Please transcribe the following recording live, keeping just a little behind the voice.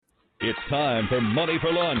It's time for Money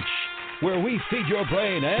for Lunch, where we feed your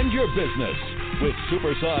brain and your business with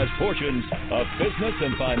supersized portions of business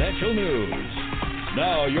and financial news.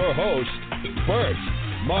 Now your host, Bert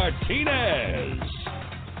Martinez.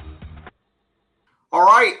 All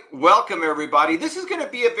right, welcome everybody. This is going to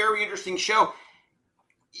be a very interesting show.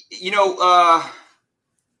 You know,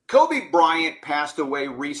 Kobe Bryant passed away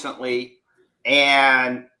recently,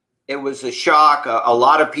 and it was a shock. A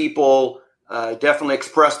lot of people definitely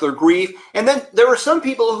expressed their grief. And then there were some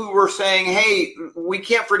people who were saying, hey, we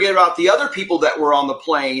can't forget about the other people that were on the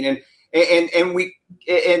plane. And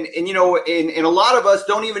you know, and a lot of us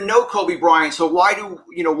don't even know Kobe Bryant. So why do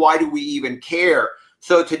we even care?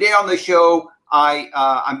 So today on the show,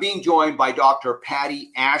 I'm being joined by Dr.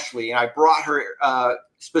 Patti Ashley, and I brought her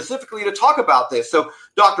specifically to talk about this. So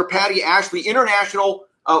Dr. Patti Ashley, international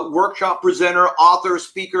workshop presenter, author,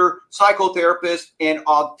 speaker, psychotherapist, and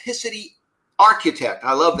authenticity architect,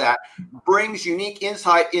 I love that, brings unique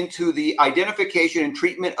insight into the identification and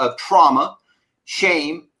treatment of trauma,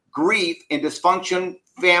 shame, grief, and dysfunction,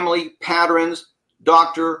 family patterns.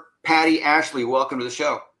 Dr. Patti Ashley, welcome to the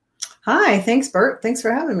show. Hi, thanks, Bert. Thanks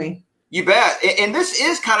for having me. You bet. And this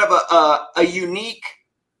is kind of a unique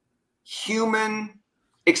human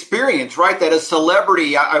experience, right? That a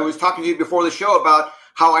celebrity, I was talking to you before the show about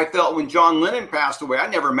how I felt when John Lennon passed away. I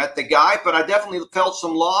never met the guy, but I definitely felt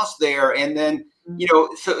some loss there. And then, you know,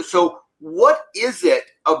 so what is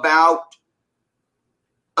it about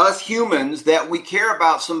us humans that we care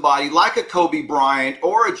about somebody like a Kobe Bryant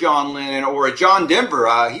or a John Lennon or a John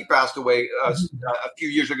Denver? He passed away a few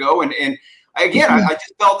years ago. And again, I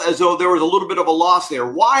just felt as though there was a little bit of a loss there.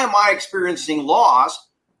 Why am I experiencing loss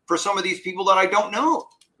for some of these people that I don't know?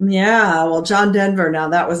 Yeah, well, John Denver, now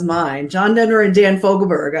that was mine. John Denver and Dan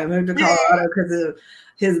Fogelberg. I moved to Colorado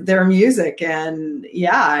because of their music. And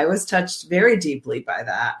yeah, I was touched very deeply by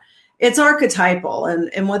that. It's archetypal.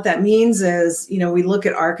 And what that means is, you know, we look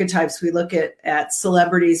at archetypes, we look at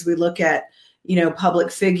celebrities, we look at, you know, public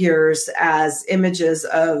figures as images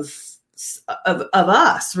of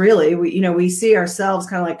us, really. We see ourselves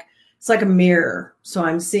kind of like, it's like a mirror. So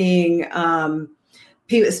I'm seeing,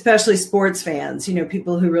 people, especially sports fans, you know,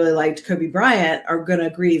 people who really liked Kobe Bryant are going to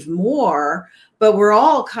grieve more, but we're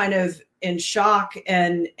all kind of in shock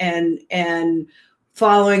and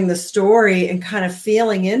following the story and kind of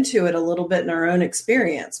feeling into it a little bit in our own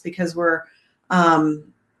experience, because we're,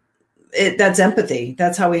 that's empathy.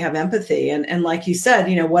 That's how we have empathy. And like you said,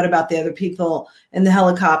 you know, what about the other people in the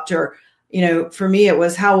helicopter? You know, for me, it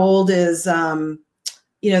was how old is,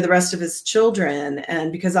 you know, the rest of his children.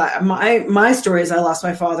 And because my story is I lost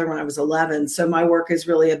my father when I was 11. So my work is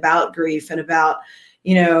really about grief and about,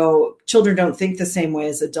 you know, children don't think the same way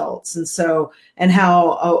as adults. And so, and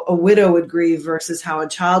how a widow would grieve versus how a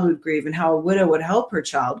child would grieve, and how a widow would help her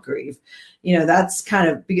child grieve. You know, that's kind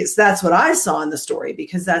of, because that's what I saw in the story,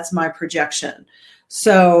 because that's my projection.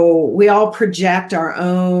 So we all project our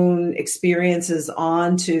own experiences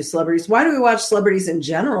onto celebrities. Why do we watch celebrities in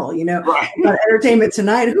general? You know, right. About Entertainment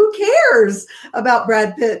Tonight. Who cares about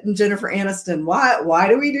Brad Pitt and Jennifer Aniston? Why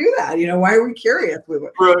do we do that? You know, why are we curious?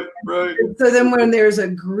 Right. So then when there's a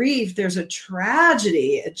grief, there's a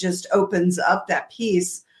tragedy, it just opens up that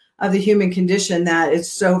piece of the human condition that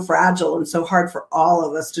is so fragile and so hard for all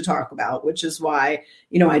of us to talk about, which is why,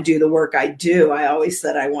 you know, I do the work I do. I always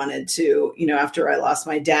said I wanted to, you know, after I lost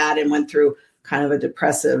my dad and went through kind of a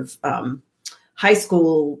depressive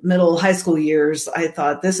middle high school years, I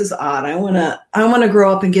thought, this is odd. I want to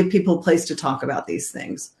grow up and give people a place to talk about these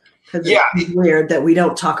things, because it's weird that we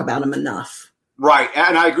don't talk about them enough. Right.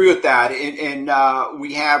 And I agree with that. And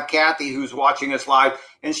we have Kathy who's watching us live,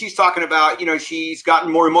 and she's talking about, you know, she's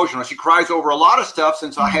gotten more emotional. She cries over a lot of stuff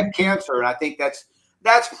since I had cancer. And I think that's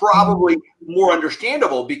probably more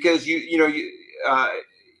understandable, because you are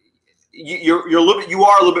a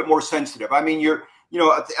little bit more sensitive. I mean,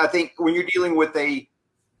 I think when you're dealing with a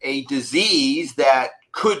disease that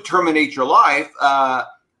could terminate your life,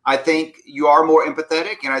 I think you are more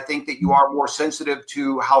empathetic, and I think that you are more sensitive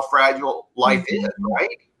to how fragile life is,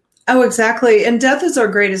 right? Oh, exactly. And death is our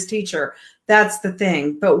greatest teacher. That's the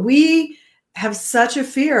thing. But we have such a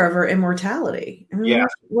fear of our immortality. I mean,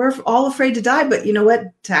 we're all afraid to die, but you know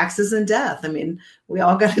what? Taxes and death. I mean, we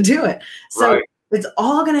all got to do it. So It's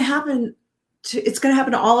all going to happen. It's going to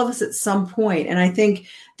happen to all of us at some point. And I think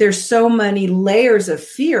there's so many layers of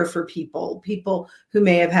fear for people who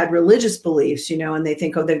may have had religious beliefs, you know, and they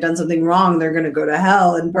think, oh, they've done something wrong, they're going to go to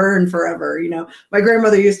hell and burn forever. You know, my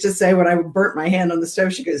grandmother used to say when I burnt my hand on the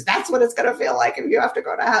stove, she goes, that's what it's going to feel like if you have to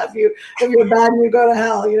go to hell. If you're bad and you go to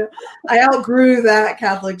hell, you know. I outgrew that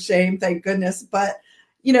Catholic shame, thank goodness. But,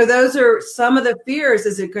 those are some of the fears.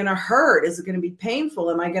 Is it going to hurt? Is it going to be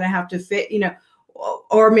painful? Am I going to have to fit,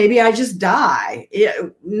 or maybe I just die?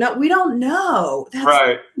 No, we don't know. That's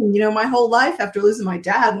right. My whole life after losing my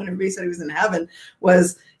dad, when everybody said he was in heaven,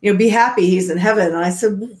 was, be happy he's in heaven. And I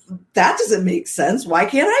said, that doesn't make sense. Why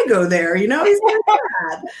can't I go there? He's my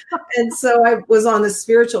dad. And so I was on this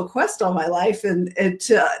spiritual quest all my life, and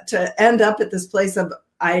to end up at this place of,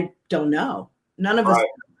 I don't know. None of us know.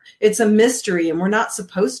 It's a mystery, and we're not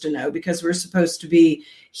supposed to know, because we're supposed to be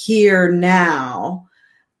here now.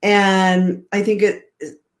 And I think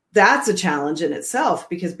that's a challenge in itself,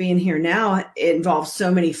 because being here now, it involves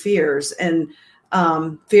so many fears, and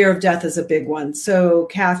fear of death is a big one. So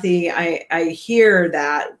Kathy, I hear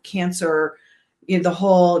that cancer, the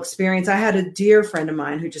whole experience. I had a dear friend of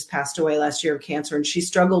mine who just passed away last year of cancer, and she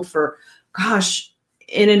struggled for,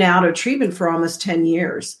 in and out of treatment for almost 10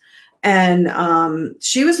 years. And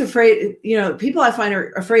she was afraid, people I find are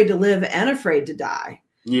afraid to live and afraid to die.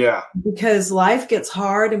 Yeah. Because life gets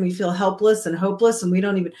hard and we feel helpless and hopeless, and we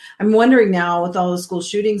don't even, I'm wondering now with all the school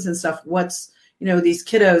shootings and stuff, what's, these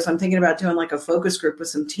kiddos, I'm thinking about doing like a focus group with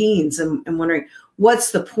some teens, and wondering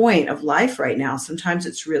what's the point of life right now? Sometimes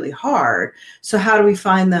it's really hard. So how do we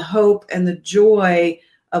find the hope and the joy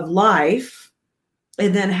of life?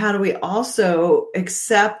 And then how do we also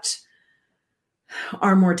accept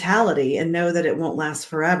our mortality and know that it won't last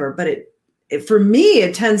forever? But it for me,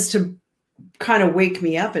 it tends to kind of wake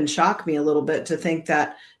me up and shock me a little bit to think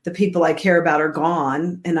that the people I care about are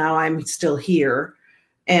gone and now I'm still here.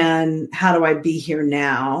 And how do I be here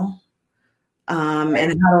now? And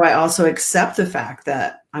how do I also accept the fact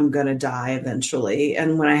that I'm going to die eventually?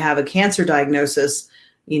 And when I have a cancer diagnosis,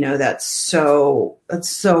 that's so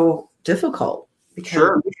difficult,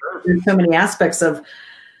 because there's so many aspects of,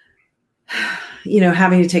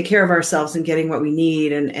 having to take care of ourselves and getting what we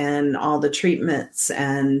need, and all the treatments,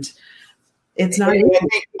 and it's not easy. I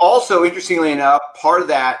think also, interestingly enough, part of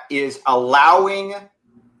that is allowing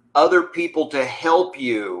other people to help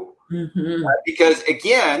you, because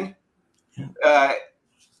again,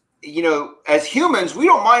 as humans, we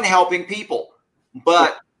don't mind helping people,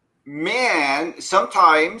 but man,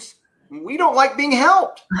 sometimes we don't like being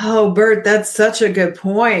helped. Oh, Bert, that's such a good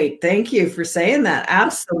point. Thank you for saying that.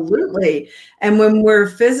 Absolutely. And when we're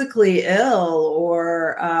physically ill,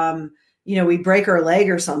 or, we break our leg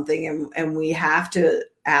or something, and we have to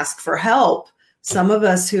ask for help, some of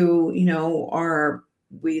us who,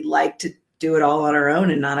 we like to do it all on our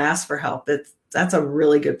own and not ask for help. That's a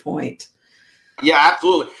really good point. Yeah,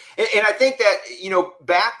 absolutely. And I think that,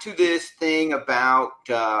 back to this thing about,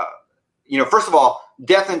 first of all,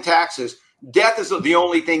 death and taxes. Death is the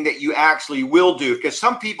only thing that you actually will do, because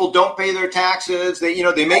some people don't pay their taxes. They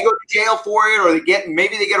may go to jail for it, or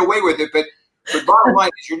maybe they get away with it. But the bottom line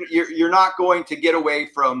is you're not going to get away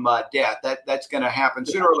from death. That's going to happen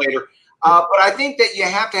sooner or later. But I think that you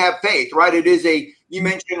have to have faith, right? It is you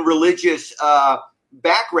mentioned religious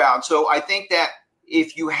background. So I think that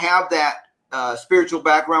if you have that spiritual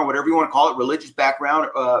background, whatever you want to call it, religious background,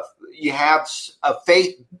 you have a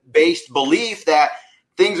faith-based belief that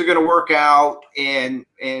things are going to work out, and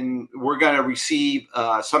we're going to receive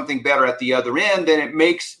something better at the other end, then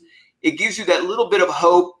it gives you that little bit of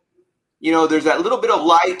hope. There's that little bit of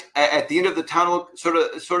light at the end of the tunnel, sort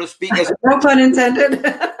of speak. No pun intended.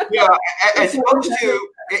 As opposed to,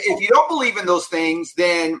 if you don't believe in those things,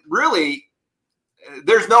 then really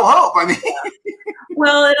there's no hope. I mean,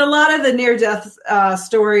 well, and a lot of the near-death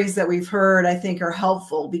stories that we've heard, I think, are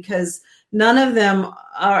helpful, because none of them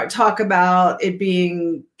talk about it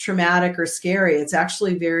being traumatic or scary. It's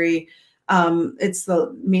actually very, it's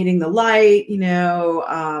the meeting the light,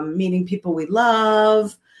 meeting people we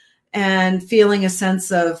love, and feeling a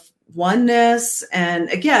sense of oneness. And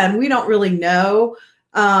again, we don't really know,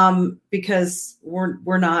 because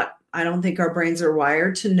we're not, I don't think our brains are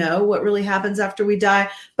wired to know what really happens after we die.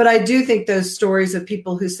 But I do think those stories of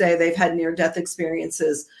people who say they've had near-death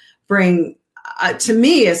experiences bring, to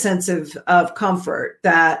me, a sense of comfort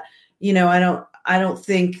that, I don't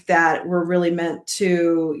think that we're really meant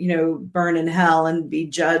to, burn in hell and be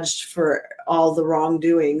judged for all the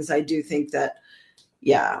wrongdoings. I do think that,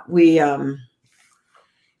 we. Yeah,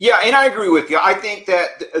 and I agree with you. I think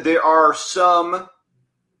that there are some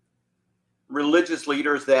religious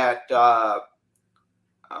leaders that that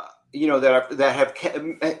have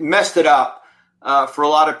messed it up for a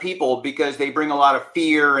lot of people, because they bring a lot of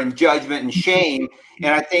fear and judgment and shame.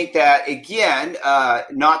 And I think that, again,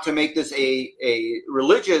 not to make this a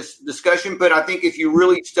religious discussion, but I think if you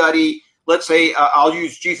really study, let's say, I'll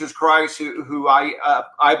use Jesus Christ, who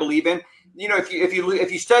I believe in.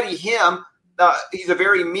 If you study him, he's a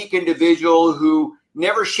very meek individual who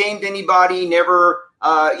never shamed anybody, never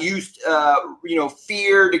used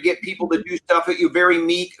fear to get people to do stuff. You're very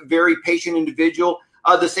meek, very patient individual.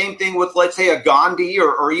 The same thing with, let's say, a Gandhi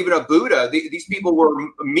or even a Buddha. These people were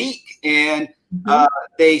meek, and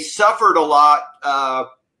they suffered a lot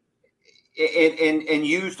and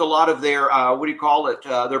used a lot of their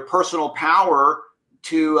their personal power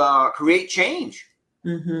to create change.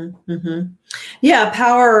 Yeah,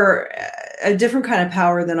 power, a different kind of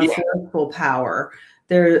power than a forceful power.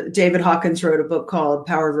 David Hawkins wrote a book called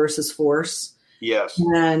Power versus Force. Yes.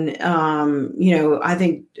 And, I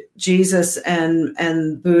think Jesus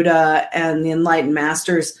and Buddha and the enlightened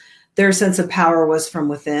masters, their sense of power was from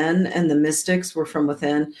within, and the mystics were from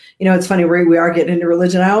within. It's funny, we are getting into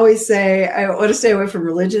religion. I always say I want to stay away from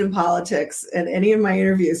religion and politics in any of my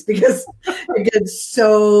interviews, because it gets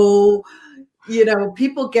so,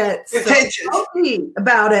 people get so salty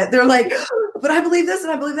about it. They're like, but I believe this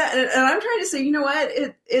and I believe that. And I'm trying to say, you know what?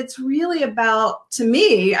 It's really about, to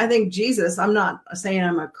me, I think Jesus, I'm not saying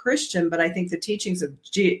I'm a Christian, but I think the teachings of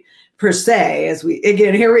per se, as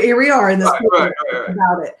here we are in this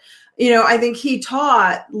about it. I think he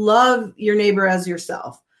taught, love your neighbor as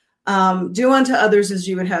yourself. Do unto others as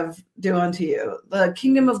you would have do unto you. The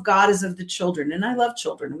kingdom of God is of the children. And I love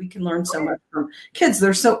children. We can learn so much from kids.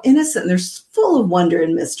 They're so innocent. They're full of wonder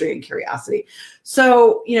and mystery and curiosity.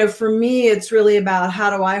 So, for me, it's really about,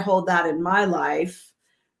 how do I hold that in my life,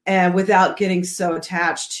 and without getting so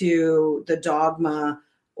attached to the dogma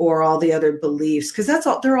or all the other beliefs, because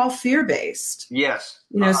they're all fear-based. Yes.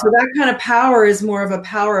 So that kind of power is more of a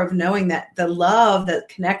power of knowing that the love that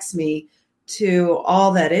connects me to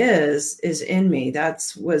all that is in me.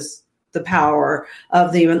 Was the power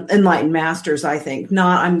of the enlightened masters, I think.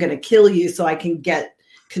 Not, I'm going to kill you so I can get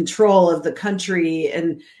control of the country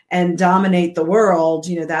and dominate the world.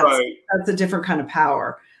 That's a different kind of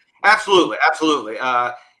power. Absolutely.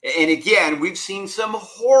 And again, we've seen some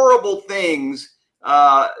horrible things.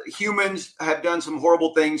 Humans have done some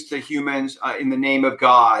horrible things to humans in the name of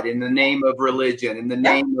God, in the name of religion, in the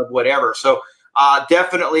name of whatever. So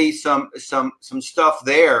definitely some stuff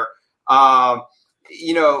there. Here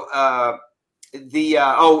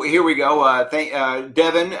we go.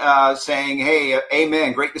 Devin saying, hey,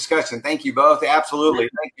 amen. Great discussion. Thank you both. Absolutely.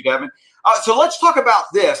 Thank you, Devin. So let's talk about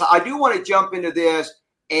this. I do want to jump into this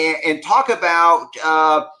and talk about,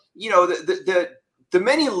 the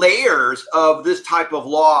many layers of this type of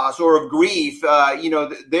loss or of grief.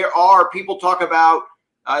 There are people talk about,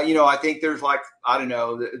 I think there's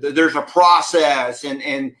there's a process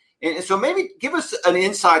and so maybe give us an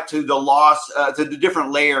insight to the loss, to the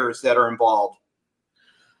different layers that are involved.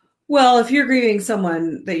 Well, if you're grieving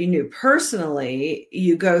someone that you knew personally,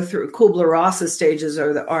 you go through Kubler-Ross's stages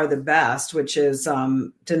are the best, which is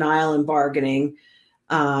denial and bargaining,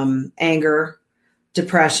 anger,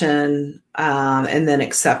 depression, and then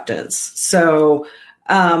acceptance. So,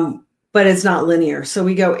 but it's not linear. So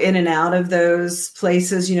we go in and out of those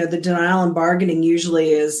places. The denial and bargaining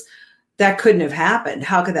usually is, that couldn't have happened.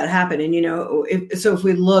 How could that happen? And, if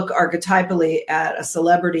we look archetypally at a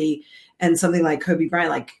celebrity and something like Kobe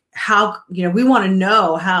Bryant, how, we want to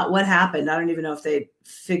know what happened. I don't even know if they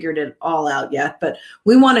figured it all out yet, but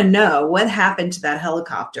we want to know what happened to that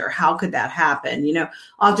helicopter. How could that happen?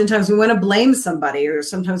 Oftentimes we want to blame somebody, or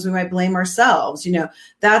sometimes we might blame ourselves.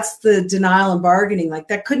 That's the denial and bargaining.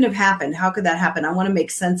 That couldn't have happened. How could that happen? I want to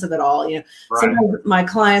make sense of it all. Right. Sometimes my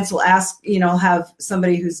clients will ask, have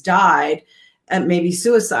somebody who's died and maybe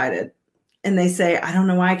suicided, and they say, I don't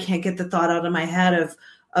know why I can't get the thought out of my head of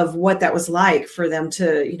what that was like for them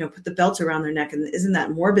to, put the belt around their neck. And isn't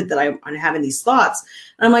that morbid that I'm having these thoughts?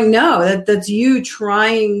 And I'm like, no, that's you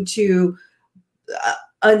trying to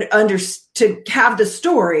to have the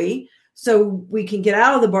story so we can get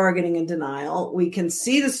out of the bargaining and denial. We can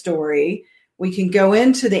see the story. We can go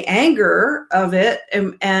into the anger of it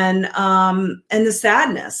and the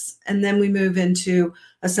sadness. And then we move into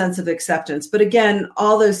a sense of acceptance. But again,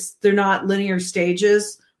 all those, they're not linear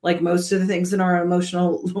stages. Like most of the things in our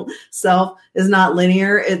emotional self is not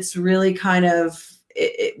linear. It's really kind of,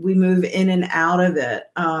 we move in and out of it.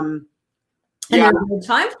 And the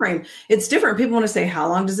time frame, it's different. People want to say, how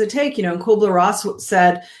long does it take? And Kubler-Ross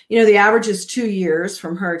said, the average is 2 years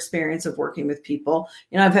from her experience of working with people.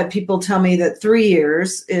 I've had people tell me that 3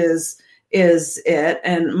 years is it.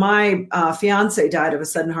 And my fiance died of a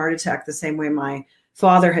sudden heart attack the same way my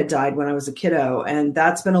father had died when I was a kiddo. And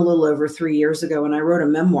that's been a little over 3 years ago. And I wrote a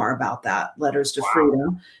memoir about that, Letters to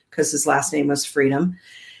Freedom, because his last name was Freedom.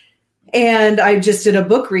 And I just did a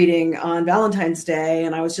book reading on Valentine's Day.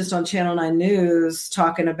 And I was just on Channel 9 News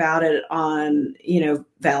talking about it on,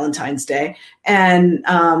 Valentine's Day. And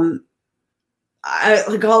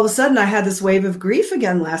like all of a sudden I had this wave of grief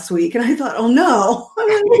again last week, and I thought, oh no,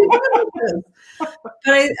 but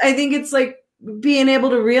I think it's like being able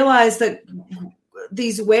to realize that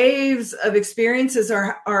these waves of experiences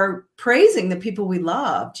are praising the people we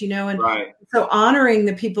loved, and right. So honoring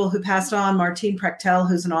the people who passed on. Martine Prechtel,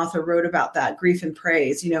 who's an author, wrote about that, grief and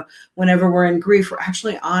praise. Whenever we're in grief, we're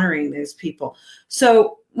actually honoring those people.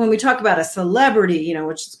 So when we talk about a celebrity,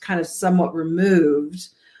 which is kind of somewhat removed,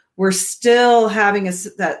 we're still having a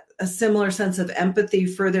similar sense of empathy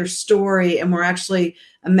for their story, and we're actually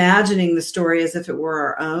imagining the story as if it were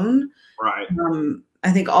our own. Right.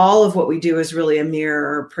 I think all of what we do is really a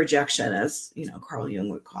mirror projection, as Carl Jung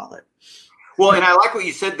would call it. Well, and I like what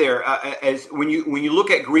you said there. As when you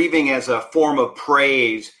look at grieving as a form of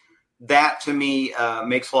praise, that to me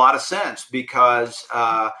makes a lot of sense, because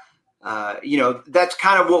that's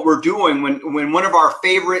kind of what we're doing when one of our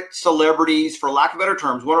favorite celebrities, for lack of better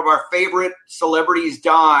terms, one of our favorite celebrities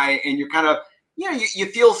die, and you're kind of, you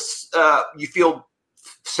feel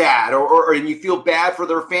sad and you feel bad for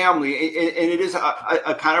their family. And it is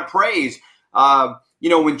a kind of praise.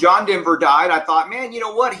 When John Denver died, I thought, man, you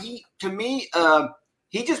know what? He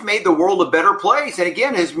just made the world a better place. And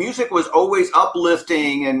again, his music was always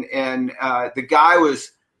uplifting, and the guy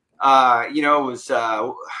was, was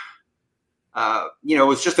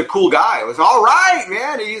just a cool guy. It was all right,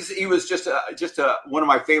 man. He was just one of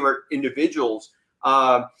my favorite individuals.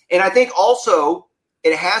 And I think also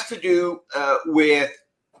it has to do with,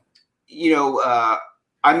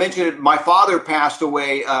 I mentioned my father passed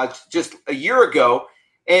away just a year ago,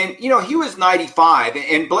 and he was 95,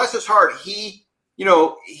 and bless his heart, he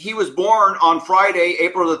was born on Friday,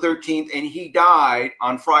 April the 13th, and he died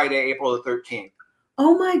on Friday, April the 13th.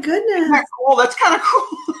 Oh my goodness. Isn't that cool? That's kind of cool.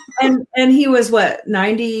 And he was what,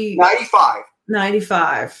 90? 95.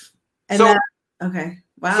 95. And so, okay.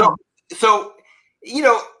 Wow. So,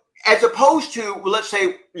 as opposed to, let's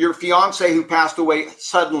say, your fiance who passed away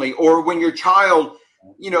suddenly, or when your child,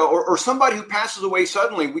 or somebody who passes away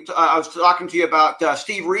suddenly. I was talking to you about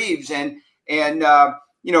Steve Reeves, and he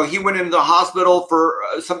went into the hospital for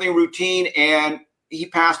something routine, and he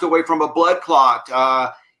passed away from a blood clot.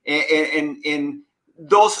 And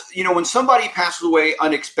those, when somebody passes away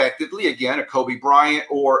unexpectedly, again, a Kobe Bryant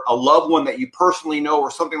or a loved one that you personally know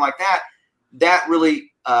or something like that, that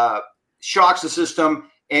really shocks the system.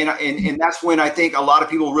 And that's when I think a lot of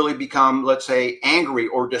people really become, let's say, angry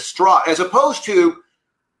or distraught, as opposed to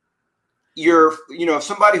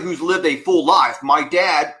somebody who's lived a full life. My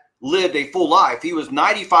dad lived a full life. He was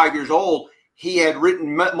 95 years old. He had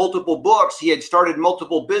written multiple books. He had started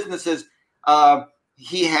multiple businesses.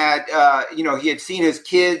 He had seen his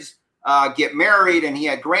kids get married, and he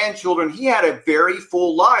had grandchildren. He had a very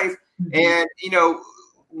full life. Mm-hmm. And,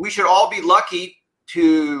 we should all be lucky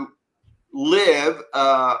to live,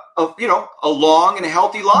 a long and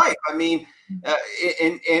healthy life. I mean,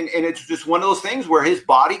 and it's just one of those things where his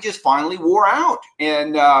body just finally wore out.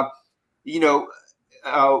 And, he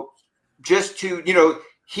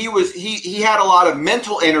had a lot of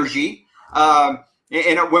mental energy. And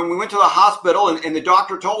when we went to the hospital and the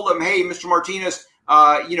doctor told him, hey, Mr. Martinez,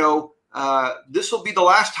 this will be the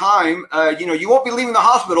last time, you won't be leaving the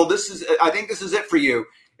hospital. I think this is it for you.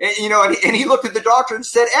 And he looked at the doctor and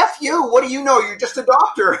said, F you, what do you know? You're just a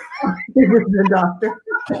doctor. You're just a doctor.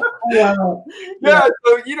 Wow. Yeah.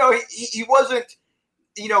 So, he wasn't,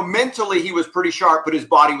 mentally he was pretty sharp, but his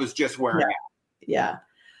body was just wearing out. Yeah.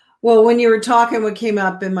 Well, when you were talking, what came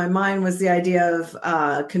up in my mind was the idea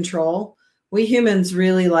of control. We humans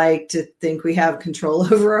really like to think we have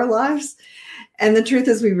control over our lives. And the truth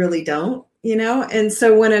is we really don't, And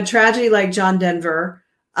so when a tragedy like John Denver,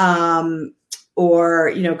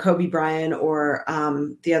 or, Kobe Bryant, or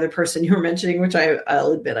the other person you were mentioning, which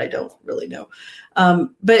I'll admit I don't really know,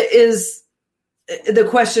 but is the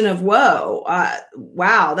question of, whoa,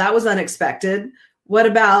 wow, that was unexpected. What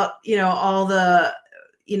about, all the,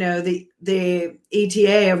 the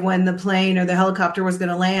ETA of when the plane or the helicopter was going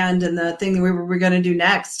to land, and the thing that we were going to do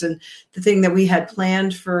next, and the thing that we had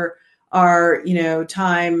planned for our,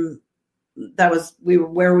 time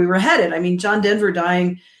where we were headed. I mean, John Denver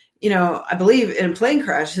dying, I believe in a plane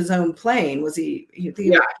crash, his own plane. Was he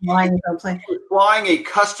flying his own plane? He was flying a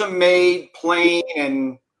custom-made plane,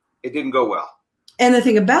 and it didn't go well. And the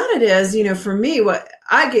thing about it is, for me, what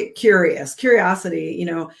I get curiosity,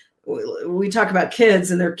 we talk about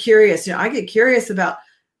kids and they're curious. I get curious about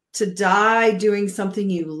to die doing something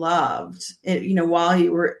you loved, while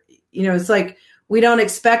you were, it's like, we don't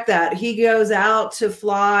expect that. He goes out to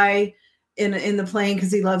fly in the plane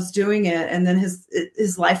because he loves doing it, and then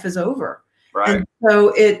his life is over. Right. And so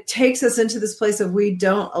it takes us into this place of we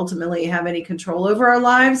don't ultimately have any control over our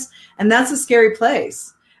lives. And that's a scary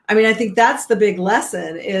place. I mean, I think that's the big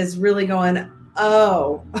lesson is really going,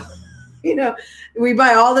 oh, we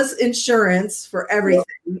buy all this insurance for everything.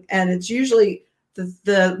 Yep. And it's usually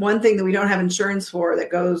the one thing that we don't have insurance for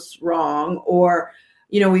that goes wrong, or,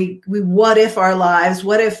 we what if our lives,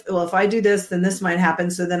 if I do this, then this might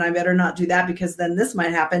happen. So then I better not do that because then this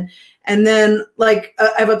might happen. And then I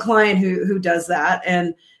have a client who does that.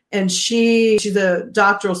 And she's a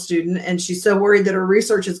doctoral student and she's so worried that her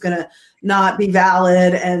research is going to not be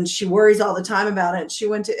valid. And she worries all the time about it. She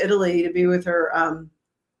went to Italy to be with her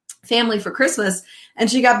family for Christmas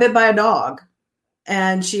and she got bit by a dog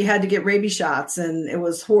and she had to get rabies shots and it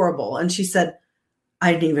was horrible. And she said,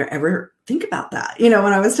 I didn't even ever think about that. When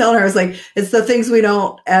I was telling her, I was like, it's the things we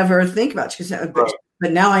don't ever think about. She said,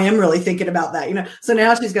 but now I am really thinking about that, So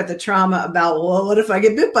now she's got the trauma about, well, what if I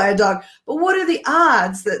get bit by a dog? But what are the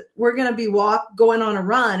odds that we're going to be going on a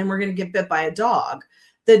run and we're going to get bit by a dog?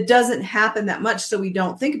 That doesn't happen that much. So we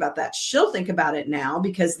don't think about that. She'll think about it now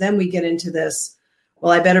because then we get into this,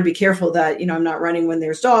 well, I better be careful that, I'm not running when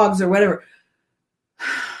there's dogs or whatever.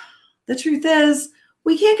 The truth is,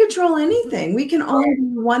 we can't control anything. We can only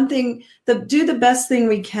do one thing, do the best thing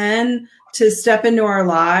we can to step into our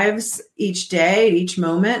lives each day, each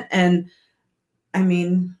moment. And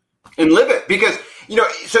live it because,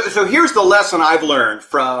 so here's the lesson I've learned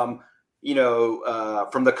from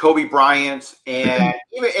the Kobe Bryants and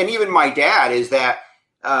even my dad is that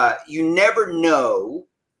you never know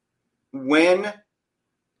when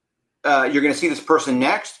you're going to see this person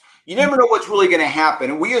next. You never know what's really going to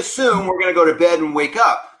happen. And we assume we're going to go to bed and wake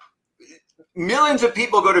up. Millions of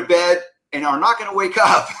people go to bed and are not going to wake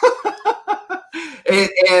up.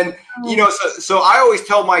 So I always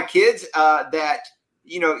tell my kids that,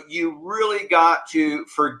 you really got to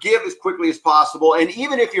forgive as quickly as possible. And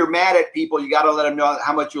even if you're mad at people, you got to let them know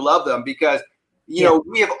how much you love them because,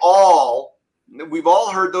 we've all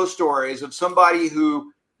heard those stories of somebody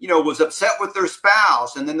who, was upset with their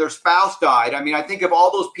spouse and then their spouse died. I mean, I think of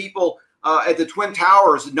all those people at the Twin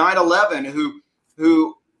Towers, 9/11,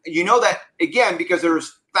 who that again, because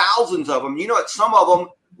there's thousands of them, that some of them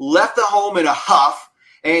left the home in a huff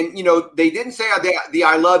and, they didn't say the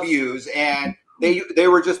I love yous and they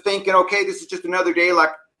were just thinking, okay, this is just another day like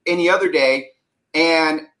any other day.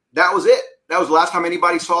 And that was it. That was the last time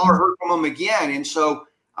anybody saw or heard from them again. And so,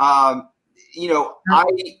 I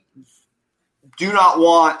do not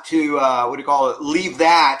want to, leave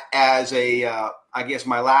that as I guess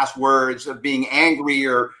my last words of being angry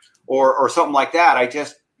or something like that. I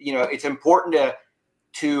just, it's important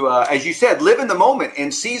to as you said, live in the moment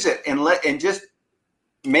and seize it and just,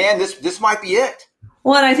 man, this might be it.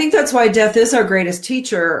 Well, and I think that's why death is our greatest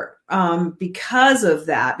teacher, because of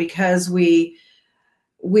that, because we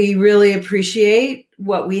really appreciate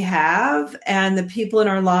what we have and the people in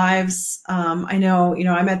our lives. I know,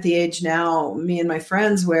 I'm at the age now, me and my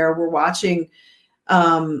friends, where we're watching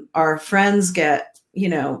our friends get,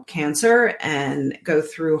 cancer and go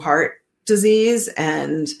through heart disease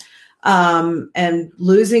and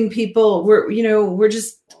losing people. We're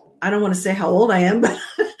just, I don't want to say how old I am, but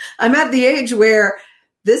I'm at the age where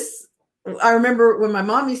I remember when my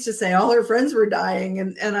mom used to say all her friends were dying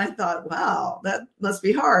and I thought, wow, that must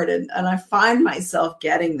be hard. And I find myself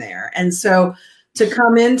getting there. And so to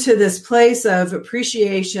come into this place of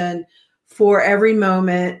appreciation for every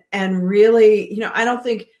moment and really, I don't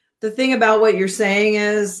think the thing about what you're saying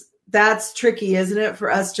is that's tricky, isn't it?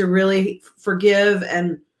 For us to really forgive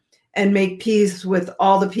and make peace with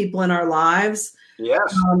all the people in our lives.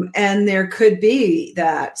 Yes. And there could be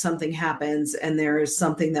that something happens and there is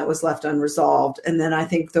something that was left unresolved. And then I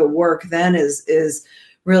think the work then is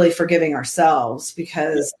really forgiving ourselves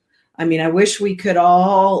because, I wish we could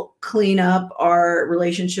all clean up our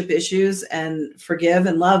relationship issues and forgive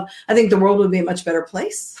and love. I think the world would be a much better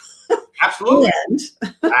place. Absolutely.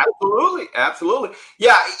 Absolutely.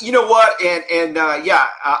 Yeah. You know what?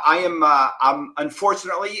 I'm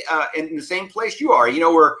unfortunately in the same place you are,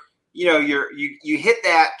 where you hit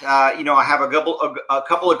that, I have a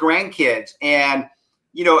couple of grandkids and,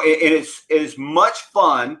 it is as much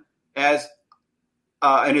fun as,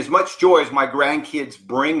 and as much joy as my grandkids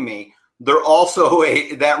bring me. They're also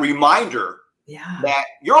that reminder that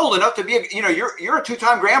you're old enough to be, you're a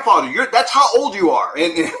two-time grandfather. That's how old you are.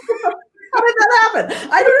 And how did that happen?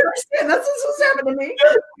 I don't understand. That's what's happened to me.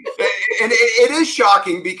 And it is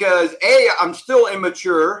shocking because I'm still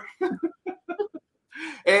immature.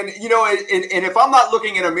 And, and if I'm not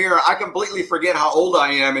looking in a mirror, I completely forget how old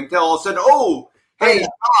I am until all of a sudden, oh, hey,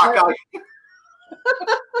 Doc.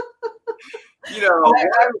 You know, I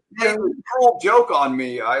played a cruel joke on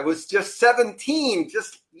me. I was just 17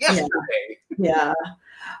 just yesterday. Yeah.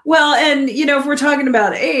 Well, and if we're talking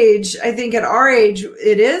about age, I think at our age,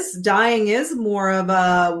 dying is more of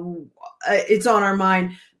it's on our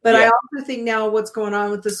mind. But I also think now what's going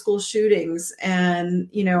on with the school shootings, and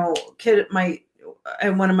one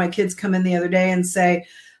of my kids come in the other day and say,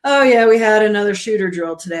 "Oh yeah, we had another shooter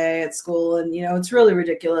drill today at school," and it's really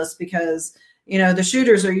ridiculous because the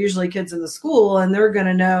shooters are usually kids in the school, and they're going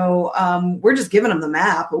to know. We're just giving them the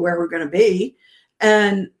map of where we're going to be,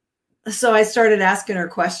 and so I started asking her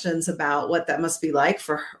questions about what that must be like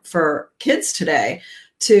for kids today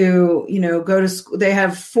to go to school. They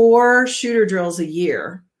have 4 shooter drills a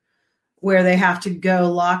year where they have to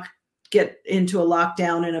get into a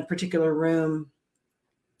lockdown in a particular room,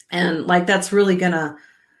 and that's really gonna.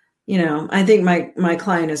 I think my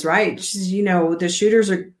client is right. She's, the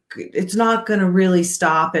shooters it's not going to really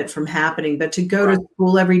stop it from happening, but to go to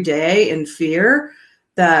school every day in fear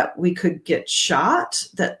that we could get shot,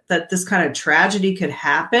 that this kind of tragedy could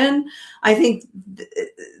happen. I think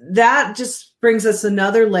that just brings us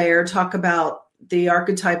another layer. Talk about the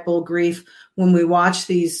archetypal grief when we watch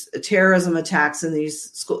these terrorism attacks in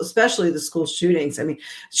these schools, especially the school shootings. I mean,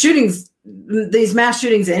 these mass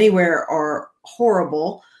shootings anywhere are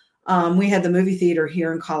horrible. We had the movie theater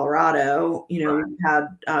here in Colorado, we had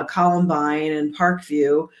Columbine and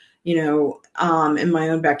Parkview, in my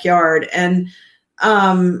own backyard. And,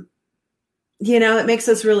 it makes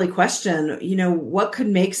us really question, what could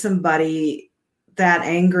make somebody that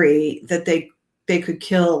angry that they could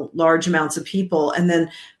kill large amounts of people? And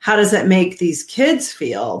then how does that make these kids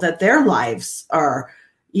feel that their lives are,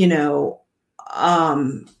 they're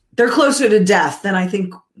closer to death than I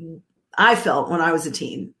think I felt when I was a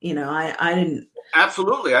teen. I didn't.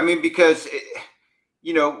 Absolutely. I mean, because,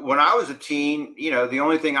 when I was a teen, the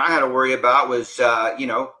only thing I had to worry about was,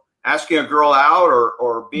 asking a girl out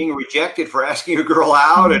or being rejected for asking a girl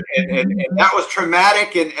out. And that was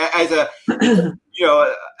traumatic and as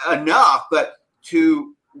enough, but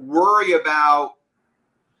to worry about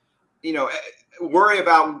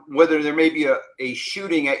whether there may be a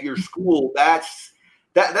shooting at your school, that's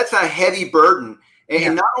a heavy burden.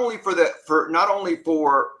 And not only for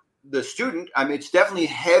the student, I mean, it's definitely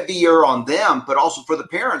heavier on them, but also for the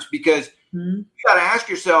parents, because you got to ask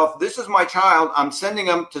yourself, this is my child. I'm sending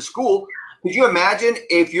them to school. Could you imagine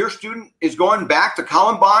if your student is going back to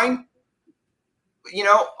Columbine,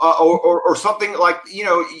 or something like,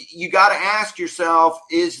 you got to ask yourself,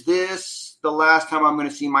 is this the last time I'm going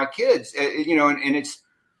to see my kids? And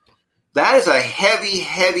that is a heavy,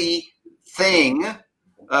 heavy thing.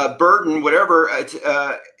 Burden, whatever,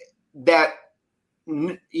 that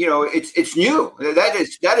it's new.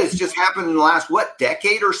 That has just happened in the last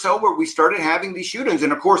decade or so, where we started having these shootings,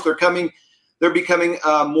 and of course they're becoming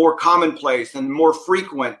more commonplace and more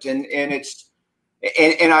frequent, and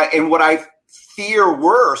what I fear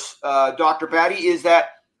worse, Dr. Patti, is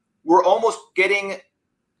that we're almost getting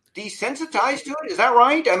desensitized to it. Is that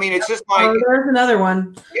right? I mean, it's just like there's another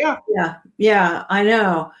one. Yeah. I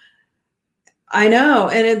know.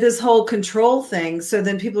 And this whole control thing. So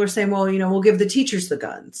then people are saying, well, we'll give the teachers the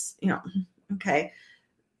guns, okay.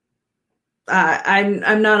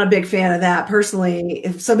 I'm not a big fan of that personally.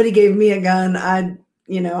 If somebody gave me a gun, I'd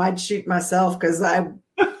shoot myself because I'm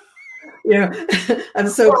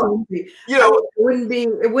so clumsy.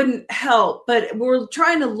 It wouldn't help, but we're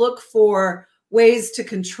trying to look for ways to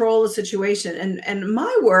control the situation. And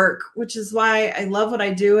my work, which is why I love what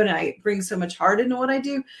I do and I bring so much heart into what I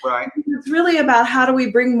do. Right. It's really about how do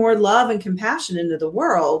we bring more love and compassion into the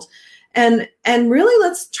world. And really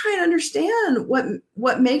let's try and understand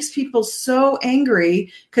what makes people so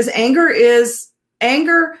angry, because anger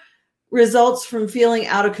results from feeling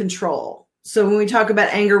out of control. So when we talk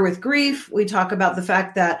about anger with grief, we talk about the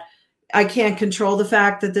fact that I can't control the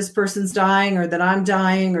fact that this person's dying or that I'm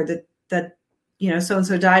dying or that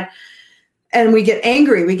so-and-so died. And we get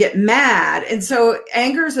angry, we get mad. And so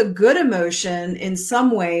anger is a good emotion in some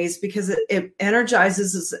ways because it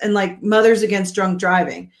energizes us. And like Mothers Against Drunk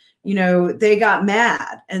Driving, they got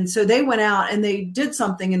mad. And so they went out and they did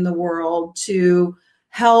something in the world to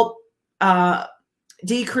help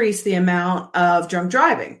decrease the amount of drunk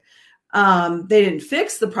driving. They didn't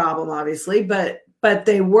fix the problem, obviously, but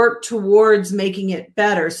they worked towards making it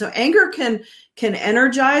better. So anger can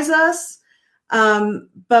energize us.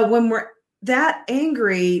 But when we're that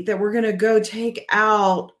angry that we're going to go take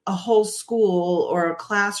out a whole school or a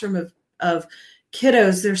classroom of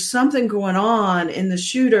kiddos, there's something going on in the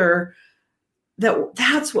shooter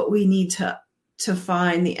that's what we need to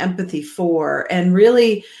find the empathy for, and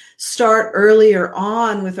really start earlier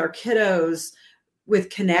on with our kiddos with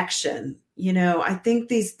connection. I think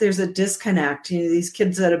there's a disconnect, these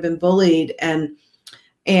kids that have been bullied and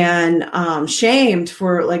shamed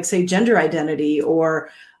for, like, say, gender identity or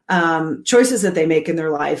choices that they make in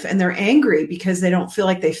their life. And they're angry because they don't feel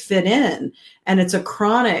like they fit in. And it's a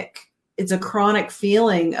chronic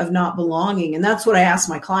feeling of not belonging. And that's what I asked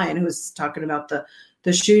my client who was talking about the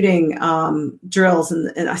shooting drills.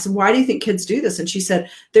 And I said, why do you think kids do this? And she said,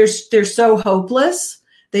 they're so hopeless.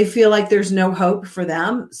 They feel like there's no hope for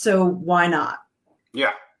them. So why not?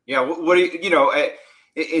 Yeah. Yeah. What do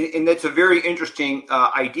and that's a very interesting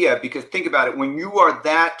idea, because think about it. When you are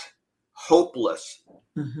that hopeless,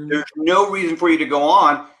 there's no reason for you to go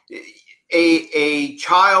on. A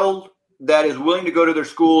child that is willing to go to their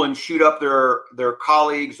school and shoot up their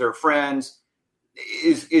colleagues, their friends,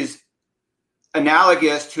 is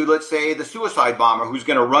analogous to, let's say, the suicide bomber who's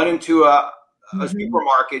going to run into a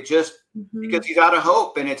supermarket just because he's out of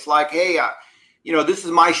hope. And it's like, hey, this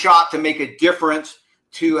is my shot to make a difference,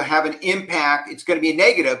 to have an impact. It's going to be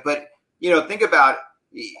negative, but think about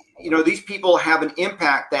it. These people have an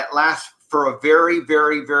impact that lasts for a very,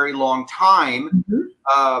 very, very long time.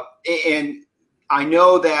 And I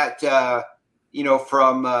know that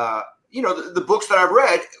from the books that I've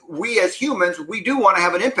read, we as humans, we do want to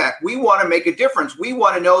have an impact. We want to make a difference. We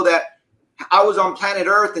want to know that I was on planet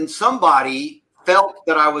Earth and somebody felt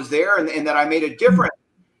that I was there and that I made a difference.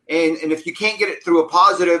 And if you can't get it through a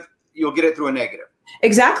positive, you'll get it through a negative.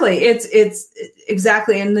 Exactly. It's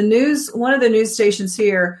exactly. And the news, one of the news stations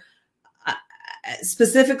here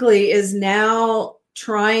specifically is now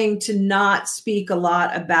trying to not speak a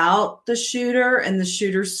lot about the shooter and the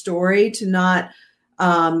shooter's story, to not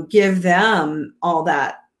give them all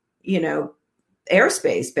that,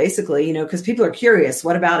 airspace, basically, because people are curious.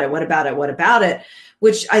 What about it? What about it? What about it?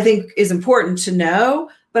 Which I think is important to know.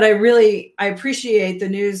 But I appreciate the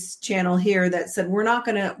news channel here that said, we're not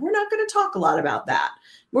going to talk a lot about that.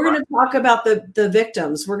 We're going to talk about the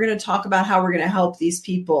victims. We're going to talk about how we're going to help these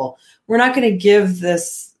people. We're not going to give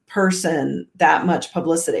this person that much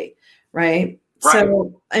publicity. Right.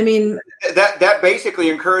 So, I mean, that basically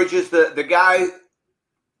encourages the guy,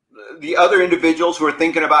 the other individuals who are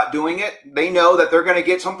thinking about doing it. They know that they're going to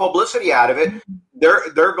get some publicity out of it.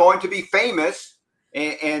 They're going to be famous.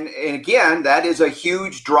 And again, that is a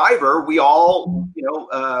huge driver. We all,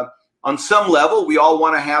 on some level, we all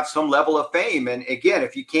want to have some level of fame. And again,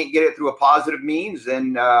 if you can't get it through a positive means,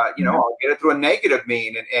 then, I'll get it through a negative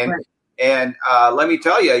mean. And let me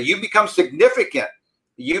tell you, you become significant.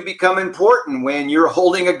 You become important when you're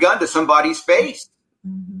holding a gun to somebody's face.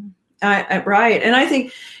 Right. And I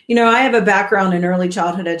think, I have a background in early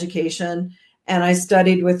childhood education. And I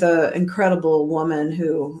studied with an incredible woman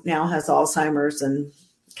who now has Alzheimer's, and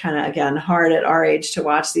kind of, again, hard at our age to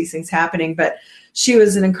watch these things happening. But she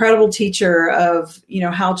was an incredible teacher of,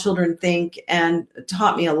 how children think, and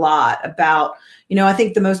taught me a lot about, I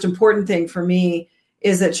think the most important thing for me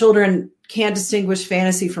is that children can't distinguish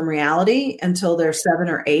fantasy from reality until they're 7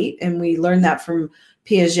 or 8. And we learned that from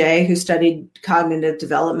Piaget, who studied cognitive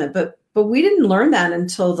development. But we didn't learn that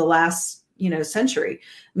until the last century.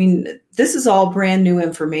 I mean, this is all brand new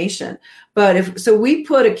information. But so we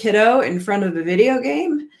put a kiddo in front of a video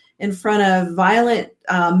game, in front of violent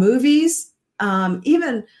movies,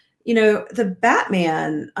 even, the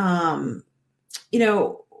Batman,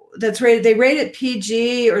 that's rated, they rate it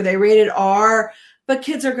PG or they rate it R, but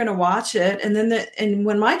kids are going to watch it. And then and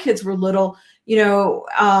when my kids were little,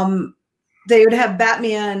 they would have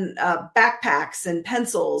Batman backpacks and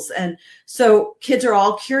pencils. And so kids are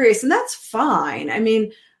all curious, and that's fine. I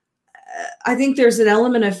mean, I think there's an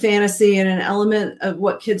element of fantasy and an element of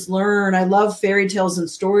what kids learn. I love fairy tales and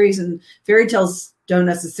stories, and fairy tales don't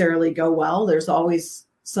necessarily go well. There's always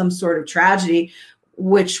some sort of tragedy,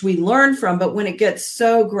 which we learn from. But when it gets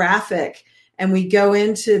so graphic and we go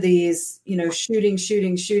into these, shooting,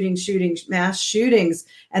 mass shootings,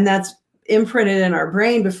 and that's imprinted in our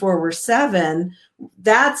brain before we're 7,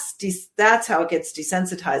 that's how it gets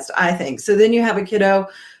desensitized, I think. So then you have a kiddo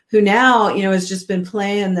who now, has just been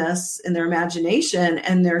playing this in their imagination,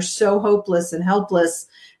 and they're so hopeless and helpless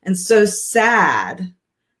and so sad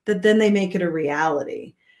that then they make it a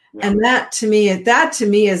reality. Yeah. And that to me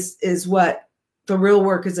is what the real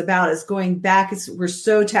work is about, is going back. We're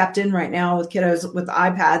so tapped in right now with kiddos with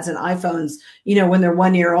iPads and iPhones, when they're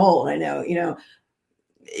 1 year old. I know,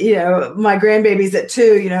 my grandbaby's at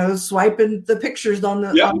 2, swiping the pictures on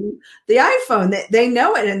the iPhone. They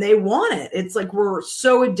know it and they want it. It's like we're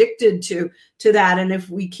so addicted to that. And if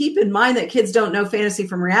we keep in mind that kids don't know fantasy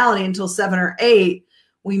from reality until 7 or 8,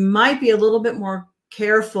 we might be a little bit more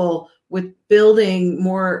careful with building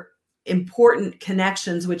more important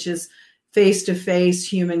connections, which is face-to-face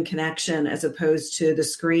human connection, as opposed to the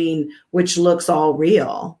screen, which looks all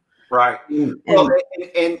real. Right. And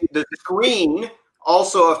the screen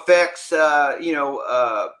also affects,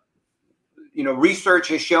 research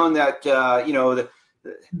has shown that,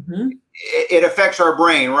 it affects our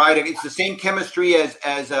brain, right? It's the same chemistry as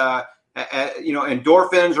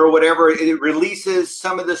endorphins or whatever. It releases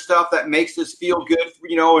some of the stuff that makes us feel good,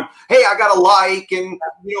 and hey, I got a like and,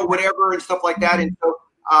 whatever and stuff like that. And so,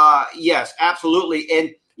 yes, absolutely.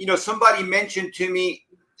 And, somebody mentioned to me,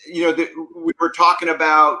 that we were talking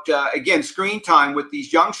about, again, screen time with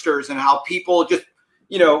these youngsters and how people just,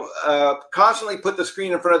 constantly put the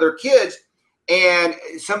screen in front of their kids. And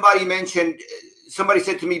somebody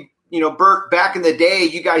said to me, Bert, back in the day,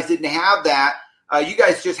 you guys didn't have that. You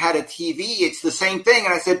guys just had a TV. It's the same thing.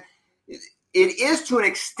 And I said, it is to an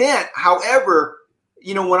extent. However,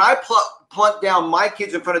 when I plunked down my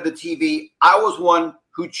kids in front of the TV, I was one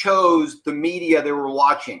who chose the media they were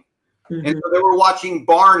watching. Mm-hmm. And so they were watching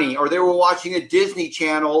Barney, or they were watching a Disney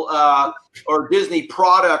Channel or Disney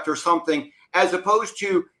product or something, as opposed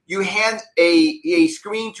to you hand a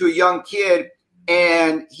screen to a young kid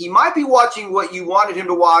and he might be watching what you wanted him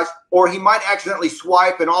to watch, or he might accidentally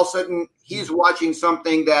swipe and all of a sudden he's watching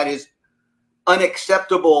something that is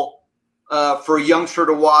unacceptable for a youngster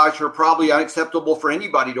to watch, or probably unacceptable for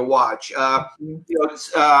anybody to watch. I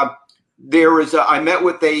met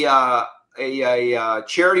with a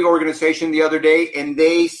charity organization the other day, and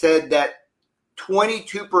they said that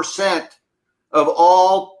 22% of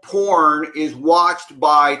all porn is watched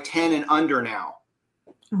by 10 and under now.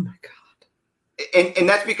 Oh my God. And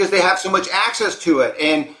that's because they have so much access to it.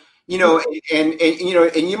 And,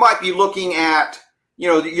 and you might be looking at,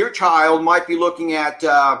 your child might be looking at,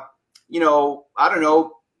 I don't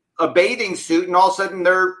know, a bathing suit, and all of a sudden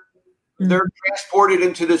they're transported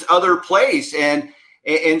into this other place. And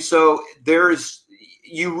so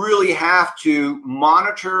you really have to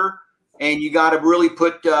monitor, and you got to really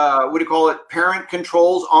put, parent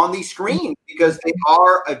controls on these screens, because they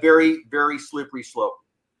are a very, very slippery slope.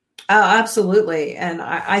 Oh, absolutely. And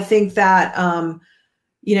I think that,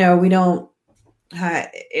 we don't,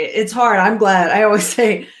 it's hard. I'm glad. I always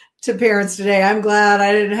say to parents today, I'm glad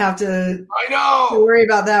I didn't have to worry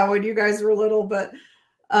about that when you guys were little, but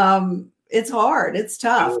it's hard. It's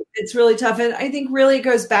tough. It's really tough. And I think really it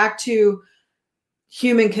goes back to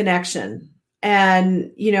human connection.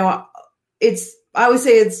 And, I always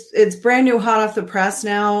say it's brand new, hot off the press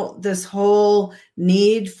now, this whole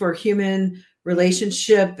need for human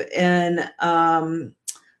relationship and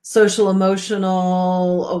social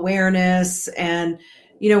emotional awareness. And,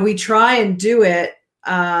 we try and do it,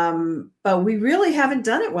 but we really haven't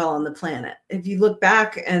done it well on the planet. If you look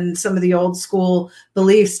back and some of the old school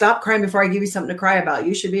beliefs, stop crying before I give you something to cry about.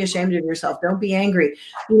 You should be ashamed of yourself. Don't be angry,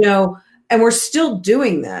 and we're still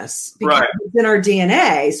doing this because it's in our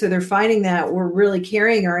DNA. So they're finding that we're really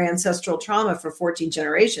carrying our ancestral trauma for 14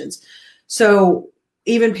 generations. So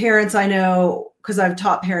even parents I know, because I've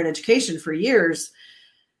taught parent education for years,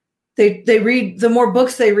 they read, the more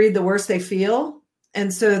books they read, the worse they feel.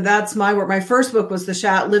 And so that's my work. My first book was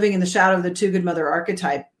Living in the Shadow of the Too Good Mother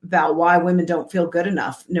Archetype, about why women don't feel good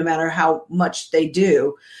enough, no matter how much they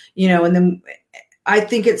do, and then I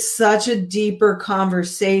think it's such a deeper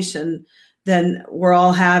conversation than we're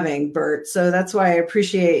all having, Bert. So that's why I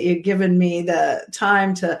appreciate you giving me the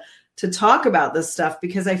time to talk about this stuff,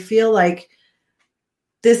 because I feel like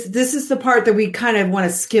this is the part that we kind of want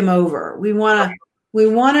to skim over. We want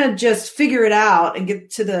to just figure it out and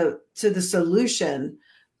get to the solution,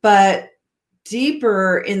 but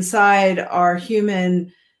deeper inside our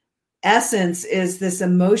human essence is this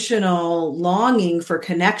emotional longing for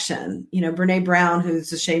connection. Brene Brown,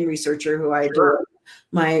 who's a shame researcher who I adore.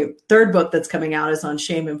 My third book that's coming out is on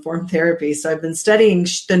shame-informed therapy. So I've been studying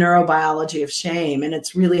the neurobiology of shame, and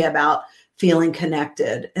it's really about feeling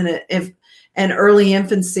connected. And early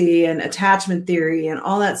infancy and attachment theory and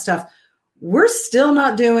all that stuff, we're still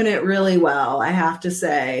not doing it really well, I have to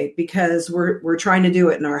say, because we're trying to do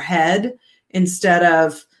it in our head instead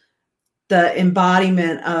of the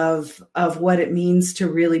embodiment of what it means to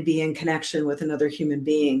really be in connection with another human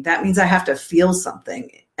being. That means I have to feel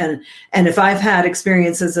something. And if I've had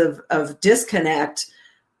experiences of disconnect,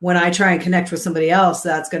 when I try and connect with somebody else,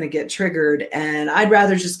 that's going to get triggered. And I'd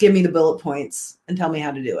rather just give me the bullet points and tell me how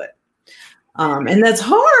to do it. And that's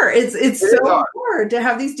hard. It's so hard to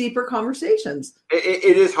have these deeper conversations.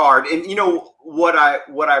 It is hard. And what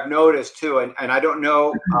I've noticed too, and I don't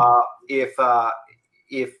know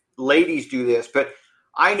if ladies do this, but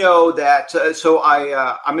I know that,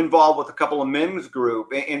 I'm involved with a couple of men's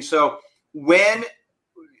group. And so when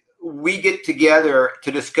we get together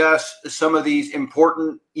to discuss some of these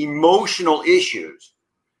important emotional issues,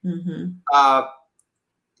 Mm-hmm.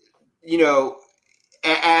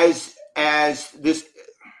 As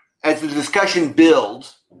the discussion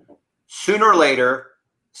builds, sooner or later,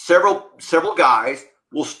 several guys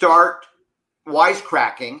will start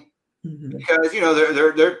wisecracking, Mm-hmm. because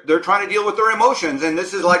they're trying to deal with their emotions, and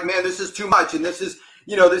this is like, man, this is too much, and this is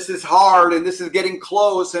hard, and this is getting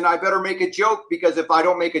close, and I better make a joke, because if I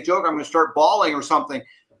don't make a joke, I'm going to start bawling or something.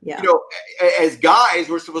 Yeah. As guys,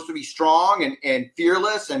 we're supposed to be strong and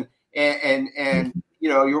fearless, and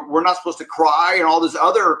we're not supposed to cry and all this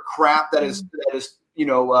other crap that is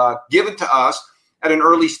given to us at an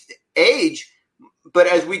early age. But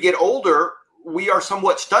as we get older, we are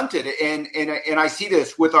somewhat stunted, and I see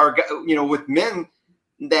this with with men,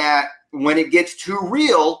 that when it gets too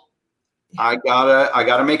real, I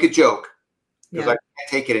gotta make a joke, because I can't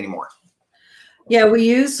take it anymore. Yeah, we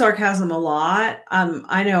use sarcasm a lot.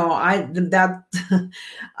 I know I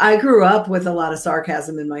grew up with a lot of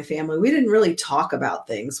sarcasm in my family. We didn't really talk about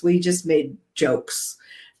things. We just made jokes.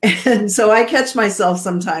 And so I catch myself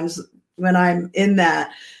sometimes when I'm in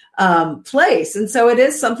that place. And so it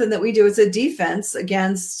is something that we do. It's a defense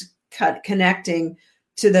against connecting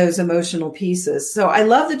to those emotional pieces. So I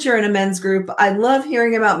love that you're in a men's group. I love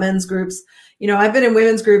hearing about men's groups. I've been in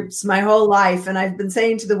women's groups my whole life, and I've been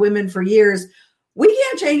saying to the women for years, we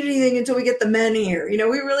can't change anything until we get the men here. We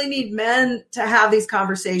really need men to have these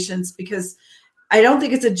conversations, because I don't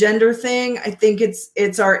think it's a gender thing. I think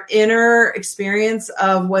it's our inner experience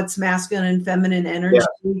of what's masculine and feminine energy.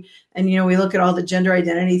 Yeah. And, we look at all the gender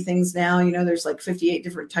identity things now, there's like 58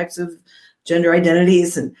 different types of gender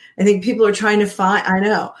identities. And I think people are trying to find, I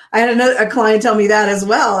know. I had a client tell me that as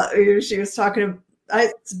well. She was talking,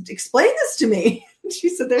 explain this to me. She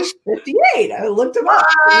said, there's 58. I looked them up.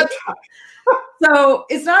 So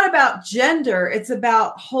it's not about gender. It's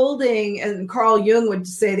about holding, and Carl Jung would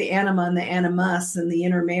say, the anima and the animus, and the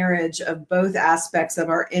intermarriage of both aspects of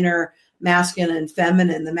our inner masculine and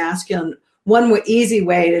feminine. The masculine, one easy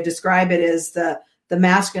way to describe it is the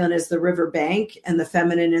masculine is the river bank and the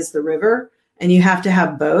feminine is the river, and you have to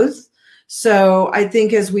have both. So I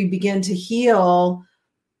think as we begin to heal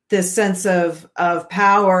this sense of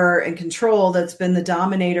power and control that's been the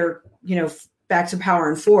dominator, back to power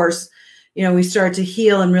and force, we start to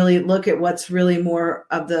heal and really look at what's really more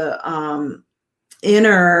of the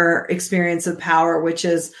inner experience of power, which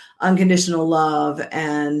is unconditional love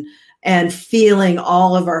and feeling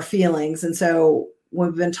all of our feelings. And so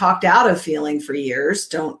we've been talked out of feeling for years.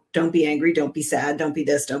 Don't be angry. Don't be sad. Don't be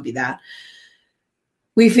this. Don't be that.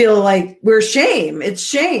 We feel like we're shame. It's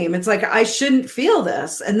shame. It's like, I shouldn't feel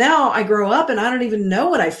this. And now I grow up and I don't even know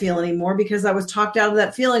what I feel anymore, because I was talked out of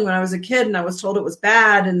that feeling when I was a kid, and I was told it was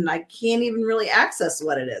bad, and I can't even really access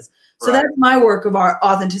what it is. So That's my work of our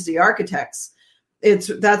authenticity architects.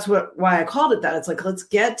 That's why I called it that. It's like, let's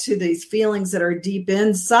get to these feelings that are deep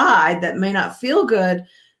inside that may not feel good,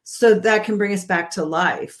 so that can bring us back to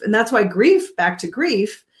life. And that's why back to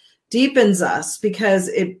grief deepens us, because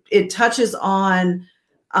it touches on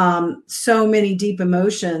so many deep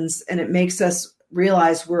emotions, and it makes us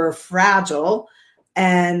realize we're fragile,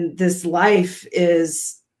 and this life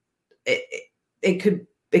is, it could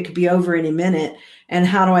be over any minute. And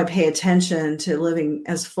how do I pay attention to living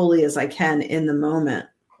as fully as I can in the moment?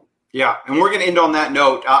 Yeah. And we're going to end on that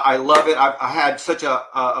note. I love it. I had such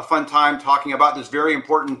a fun time talking about this very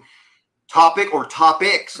important topic, or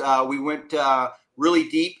topics. We went really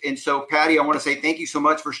deep. And so, Patti, I want to say thank you so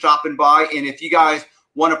much for stopping by. And if you guys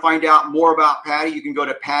want to find out more about Patti, you can go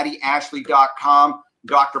to pattiashley.com.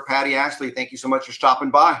 Dr. Patti Ashley, thank you so much for stopping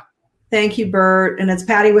by. Thank you, Bert. And it's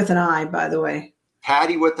Patti with an I, by the way.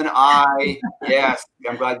 Patti with an I. Yes.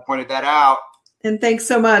 I'm glad you pointed that out. And thanks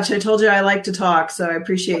so much. I told you I like to talk, so I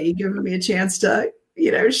appreciate you giving me a chance to,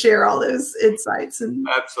 share all those insights.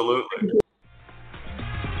 Absolutely.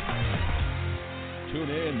 Tune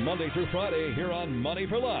in Monday through Friday here on Money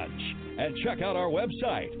for Lunch, and check out our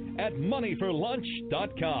website at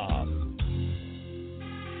moneyforlunch.com.